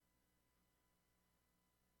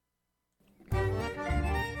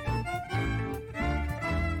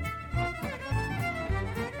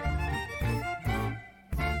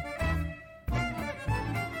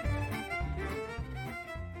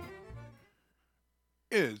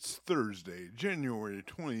It's Thursday, January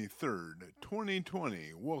 23rd,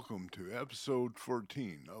 2020. Welcome to episode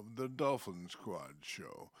 14 of the Dolphin Squad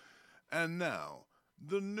Show. And now,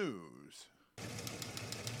 the news.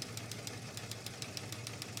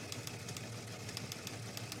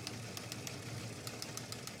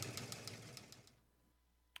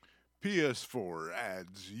 PS4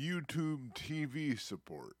 adds YouTube TV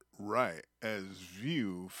support right as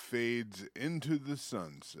View fades into the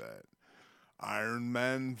sunset. Iron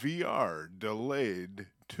Man VR delayed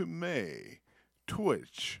to May.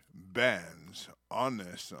 Twitch bans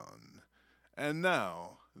Oneson. And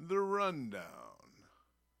now, the rundown.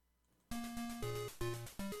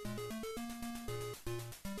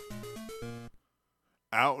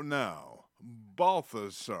 Out now,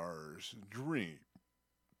 Balthasar's Dream.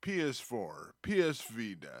 PS4, PS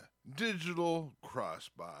Vita, digital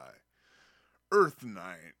cross-buy. Earth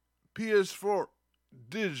Knight, PS4,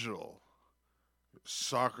 digital.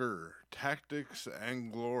 Soccer, Tactics,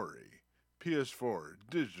 and Glory, PS4,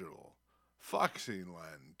 digital.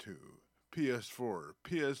 Foxyland 2, PS4,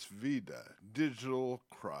 PS Vita, digital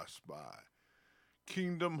cross-buy.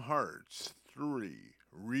 Kingdom Hearts 3,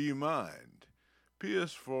 Remind,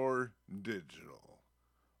 PS4, digital.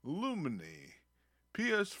 Lumini,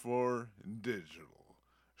 PS4, digital.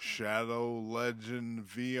 Shadow Legend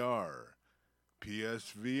VR,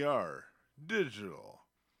 PSVR, digital.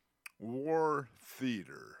 War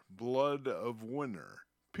Theater, Blood of Winter,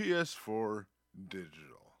 PS4,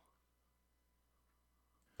 digital.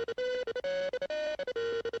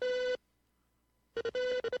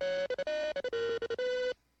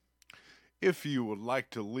 If you would like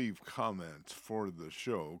to leave comments for the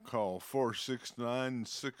show, call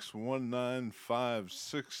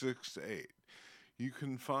 469-619-5668. You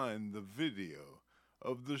can find the video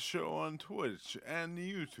of the show on Twitch and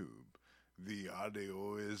YouTube. The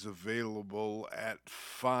audio is available at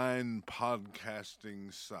fine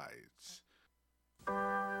podcasting sites.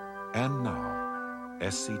 And now,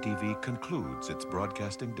 SCTV concludes its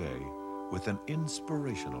broadcasting day with an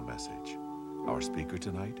inspirational message. Our speaker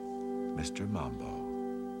tonight, Mr. Mambo.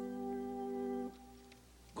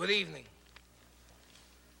 Good evening.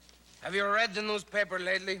 Have you read the newspaper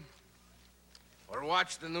lately? Or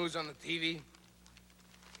watched the news on the TV?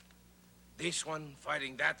 This one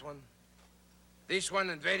fighting that one. This one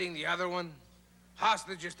invading the other one.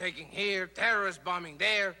 Hostages taking here, terrorists bombing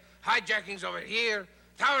there, hijackings over here,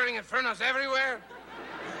 towering infernos everywhere.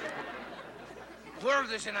 The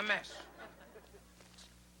world is in a mess.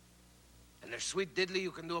 And there's sweet diddly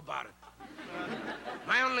you can do about it.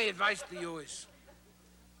 My only advice to you is,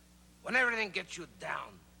 when everything gets you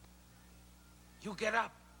down, you get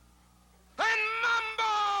up. And mambo!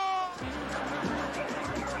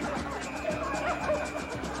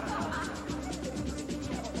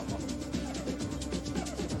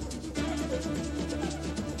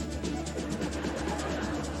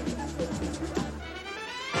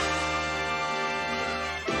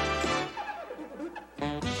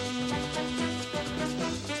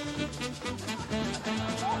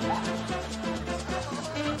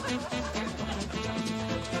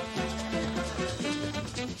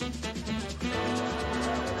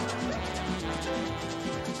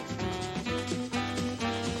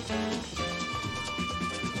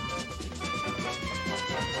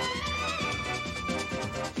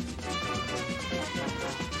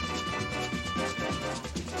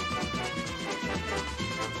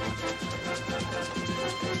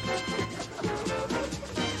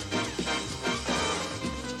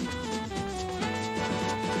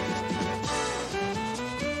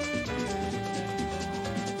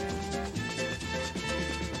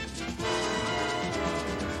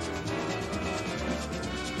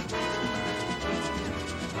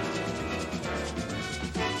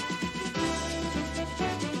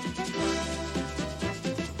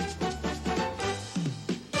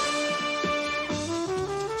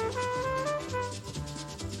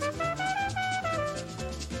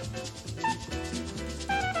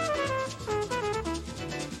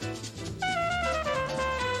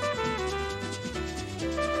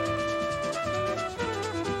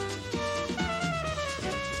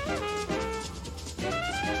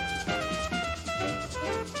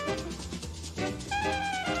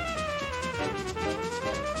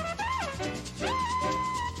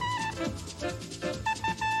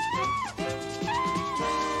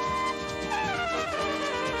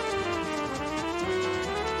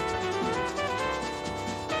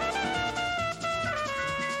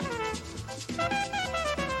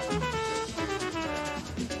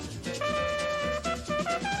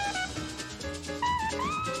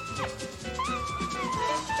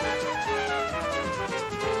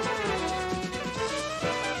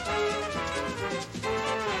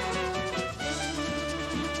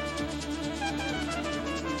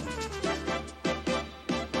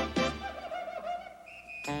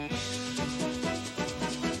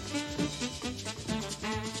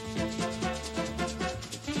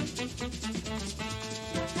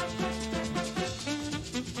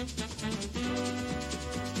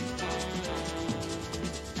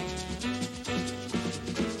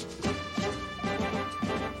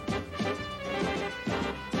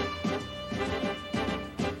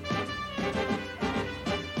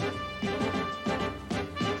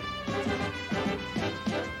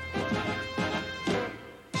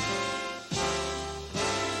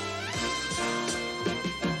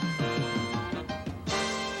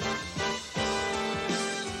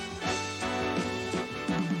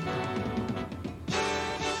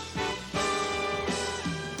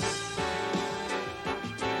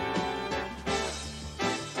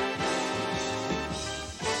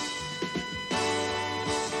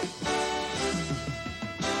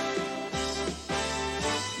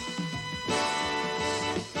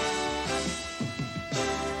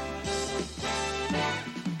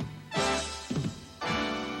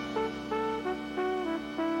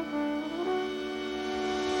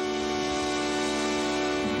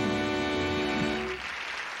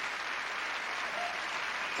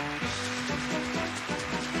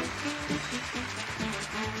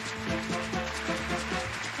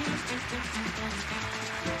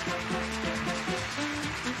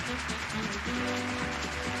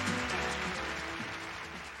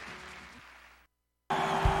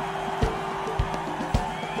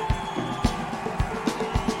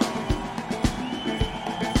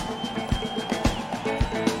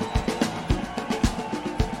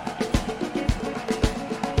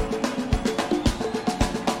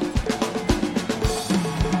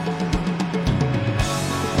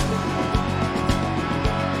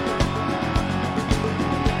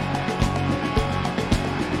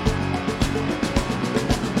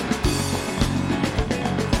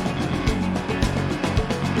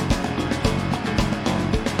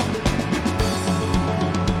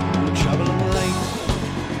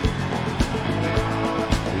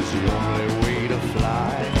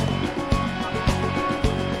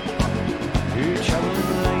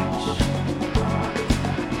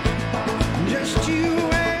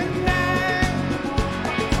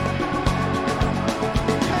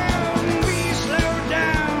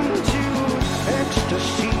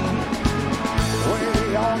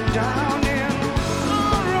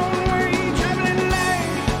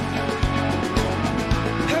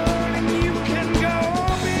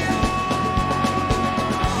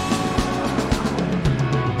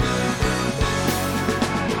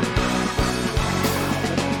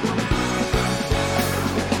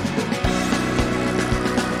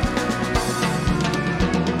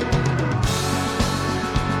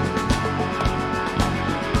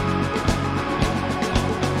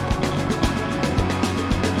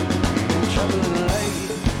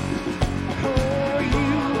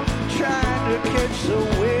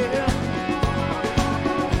 away.